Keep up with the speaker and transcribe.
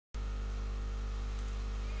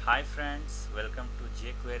Hi friends, welcome to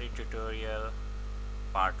Jquery tutorial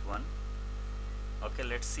part 1. Okay,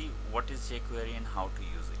 let's see what is Jquery and how to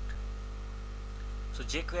use it. So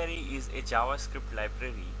Jquery is a JavaScript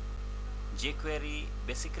library. Jquery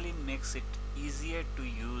basically makes it easier to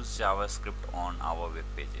use JavaScript on our web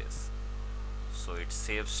pages. So it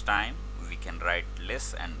saves time, we can write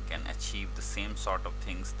less and can achieve the same sort of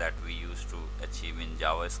things that we used to achieve in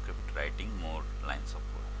JavaScript, writing more lines of code.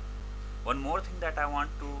 One more thing that I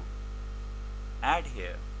want to add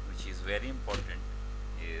here, which is very important,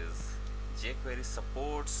 is jQuery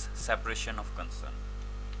supports separation of concern.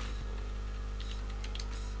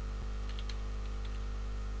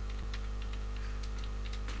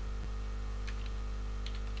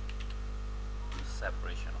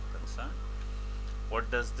 Separation of concern.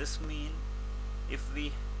 What does this mean? If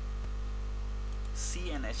we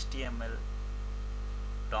see an HTML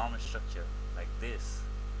DOM structure like this,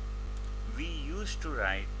 we used to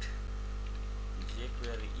write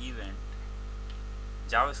jQuery event,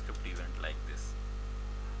 JavaScript event like this,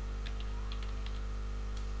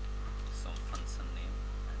 some function name,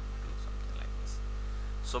 and do something like this.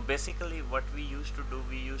 So basically what we used to do,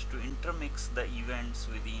 we used to intermix the events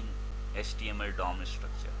within HTML DOM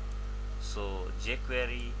structure. So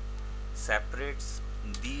jQuery separates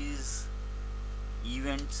these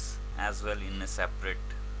events as well in a separate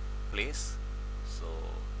place, so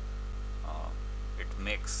it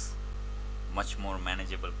makes much more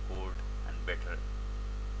manageable code and better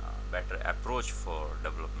approach for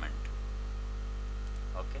development.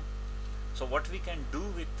 Okay, so what we can do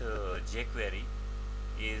with jQuery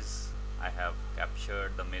is, I have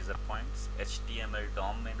captured the major points. HTML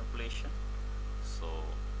DOM manipulation, so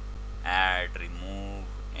add, remove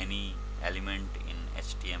any element in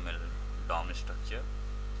HTML DOM structure.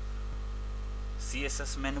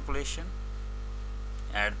 CSS manipulation,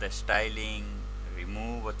 add the styling,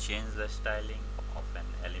 remove or change the styling of an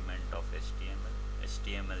element of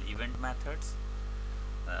HTML event methods.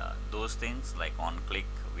 Those things like on click,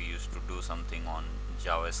 we used to do something on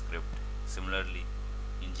JavaScript. Similarly,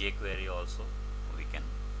 in jQuery also we can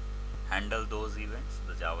handle those events,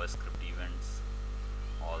 the JavaScript events,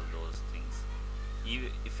 all those things.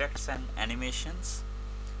 Effects and animations,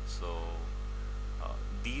 so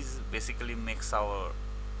these basically makes our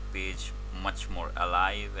page much more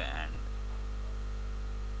alive and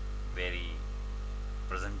very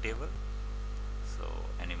presentable. So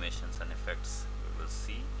animations and effects we will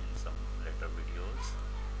see in some later videos.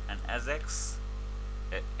 And AJAX,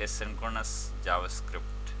 asynchronous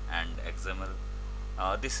JavaScript and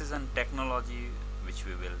XML. This is a technology which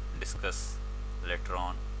we will discuss later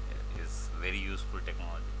on. Is very useful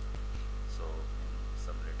technology, so in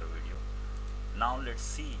some later video. Now let's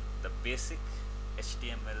see the basic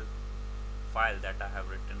HTML file that I have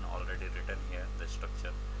already written here, the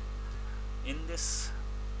structure. In this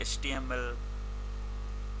HTML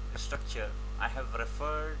structure, I have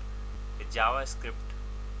referred a JavaScript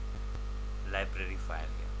library file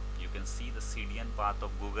here. You can see the CDN path of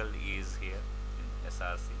Google is here in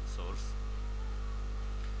src source.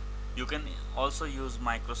 You can also use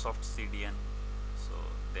Microsoft CDN, so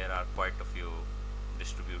there are quite a few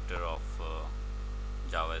distributor of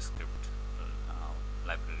JavaScript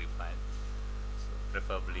library file. So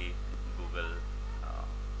preferably Google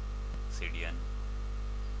CDN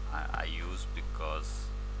I use, because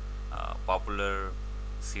popular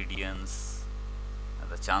CDNs,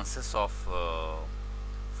 the chances of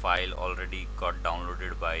file already got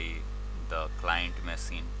downloaded by the client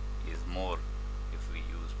machine is more if we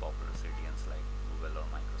use popular CDNs like Google or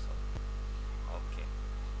Microsoft. Okay,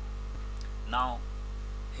 now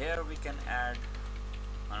here we can add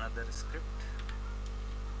another script.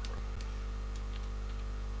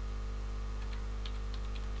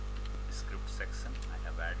 Script section I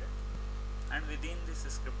have added, and within this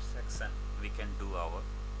script section we can do our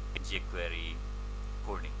jQuery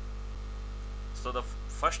coding. So the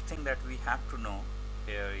first thing that we have to know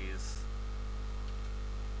here is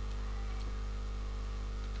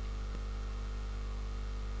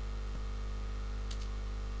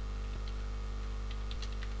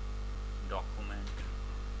document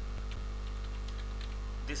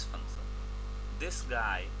this function. This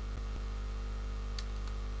guy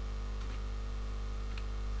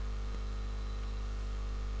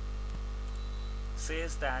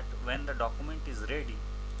says that when the document is ready,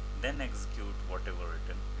 then execute whatever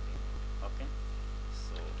written within it. Okay,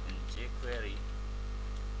 so in jQuery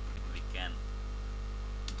we can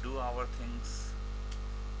do our things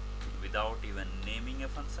without even naming a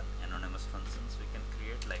function. Anonymous functions we can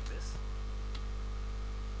create like this.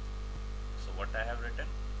 So what I have written,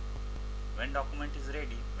 when document is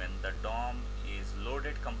ready, when the DOM is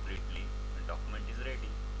loaded completely, the document is ready,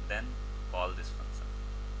 then call this function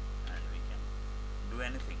and we can do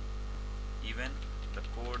anything. Even the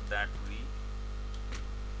code that we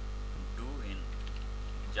do in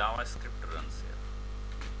JavaScript runs here.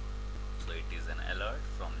 So it is an alert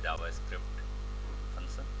from JavaScript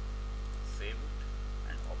function. Save it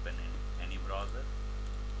and open in any browser.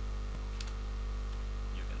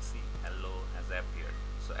 You can see hello has appeared.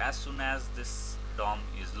 So as soon as this DOM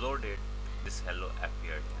is loaded, this hello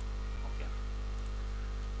appeared here. Okay.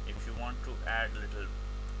 If you want to add little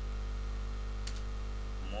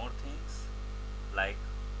more things, like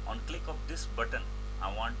on click of this button,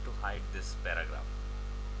 I want to hide this paragraph.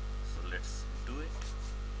 So let's do it.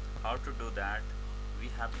 How to do that? We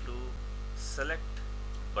have to select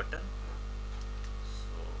button.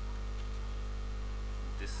 So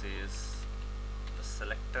this is the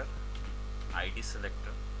selector, ID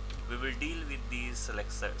selector. We will deal with these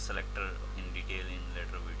selector in detail in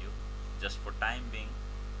later video. Just for time being,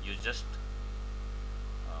 you just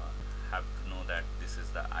have to know that this is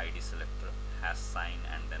the ID selector, has sign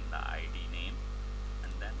and then the ID name,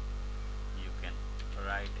 and then you can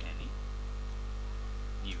write any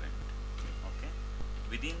event. Okay,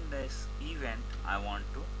 within this event I want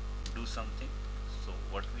to do something. So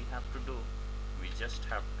what we have to do, we just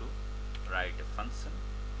have to write a function,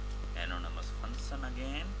 anonymous function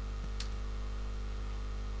again.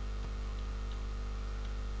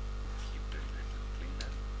 Keep it little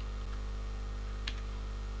cleaner.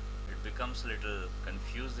 It becomes little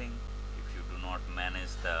confusing if you do not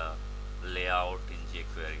manage the layout in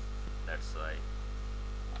Jquery. That's why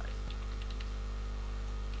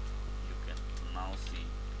you can now see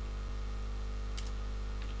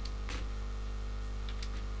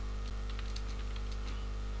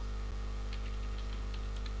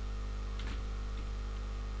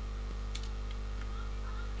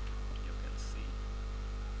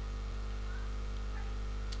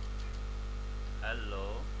hello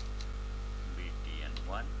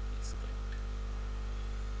btn1 is clicked.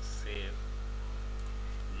 Save.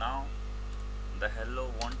 Now the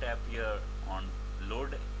hello won't appear on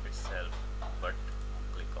load itself, but on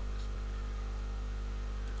click of this button.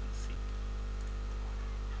 You can see.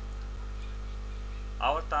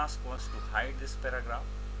 Our task was to hide this paragraph,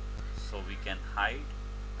 so we can hide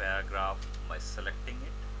paragraph by selecting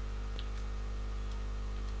it.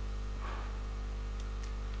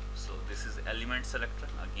 So this is element selector.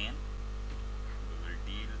 Again, we will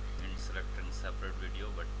deal in selector in separate video,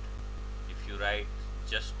 but if you write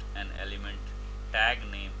just an element tag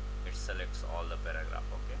name, it selects all the paragraph.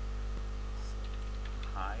 Okay, so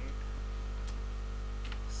hide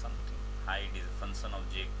something. Hide is a function of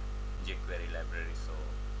Jquery library, so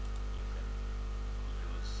you can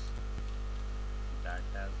use that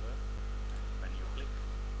as well. When you click,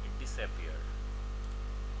 it disappeared.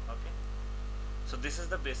 Okay. So this is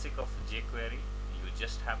the basic of Jquery. You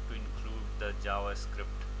just have to include the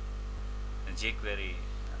JavaScript Jquery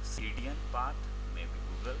CDN path, maybe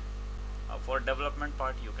Google. For development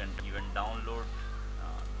part, you can even download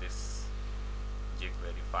this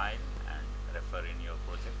Jquery file and refer in your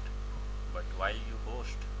project. But while you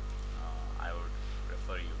host, I would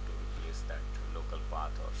prefer you to replace that local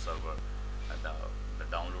path or server, the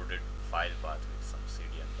downloaded file path with some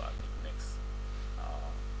CDN path. It makes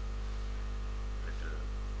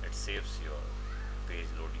it saves your page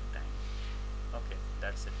loading time. Okay,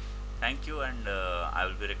 that's it. Thank you, and I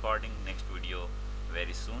will be recording next video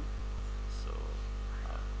very soon, so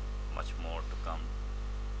much more to come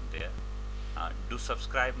there. Do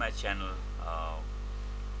subscribe my channel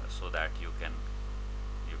so that you can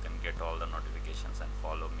get all the notifications and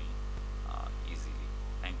follow me easily.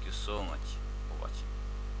 Thank you so much for watching.